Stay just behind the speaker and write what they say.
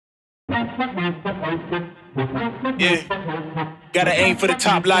Yeah, gotta aim for the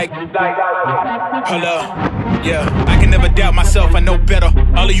top like, hold up, yeah. I can never doubt myself, I know better.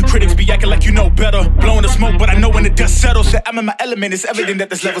 All of you critics be acting like you know better. Blowing the smoke, but I know when the dust settles that I'm in my element. It's evident that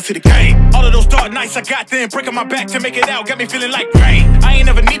there's levels to the game. All of those dark nights I got then, breaking my back to make it out, got me feeling like rain. I ain't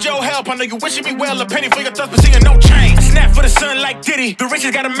never need your help, I know you wishing me well. A penny for your thoughts, but seeing no change. I snap for the sun like Diddy. The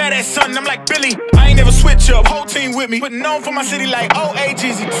riches got a mad ass son, I'm like Billy. I ain't never switch up, whole team with me. Putting on for my city like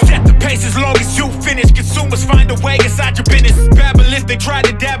OAGZ. Set the pace as long as you finish. Consumers find a way inside your business. Babylons, they try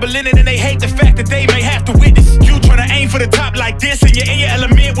to dabble in it and they hate the fact that they may have to witness. You tryna aim for the top like this, and you're in your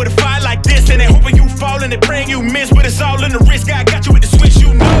element with a fire like this, and they hoping you fall and they praying you miss, but it's all in the risk. God got you with the switch,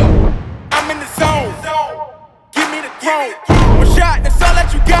 you know. I'm in the zone. Give me the throne. One shot, that's all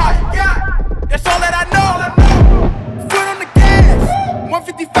that you got. That's all that I know. Foot on the gas,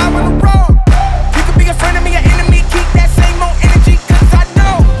 155 on the road. You could be a friend of me, an enemy. Keep that same old energy, cause I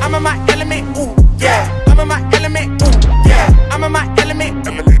know I'm in my element, ooh, yeah. I'm in my element, ooh, yeah. I'm in my element,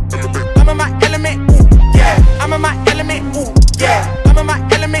 I'm in my element, ooh, yeah. I'm in my element, ooh, yeah. I'm in my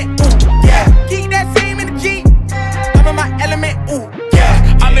element, ooh, yeah. Keep that same energy. I'm in my element, ooh,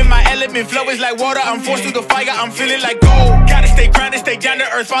 yeah. I'm in my element, flow is like water. I'm forced through the fire, I'm feeling like gold. Gotta stay grounded, stay down to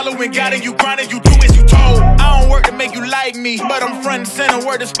earth. Following God and you grinding, you do as you told. I don't work to make you like me, but I'm front and center,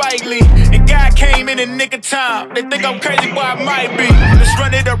 word to Spike Lee. And God came in the nick of time. They think I'm crazy, but I might be. Let's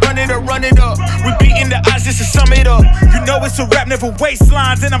run it up, run it up, run it up. We beating the odds just to sum it up. You know it's a rap, never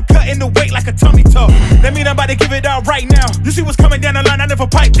waistlines, and I'm cutting the weight like a tummy tuck. That mean I'm about to give it out right now. You see what's coming down the line, I never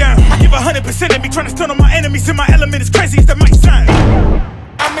pipe down. I give 100% of me, trying to stun on my enemies. In my element, as crazy as that might sound.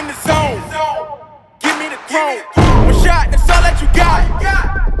 I'm in the zone. Give me the throne. One shot, that's all that you got.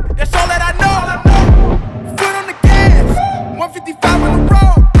 That's all that I know. Foot on the gas, 155 on the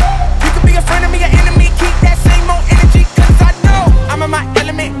road. You could be a friend of me, an enemy. Keep that same old energy, cause I know I'm in my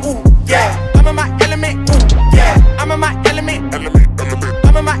element, ooh, yeah. I'm in my element, ooh, yeah. I'm in my element.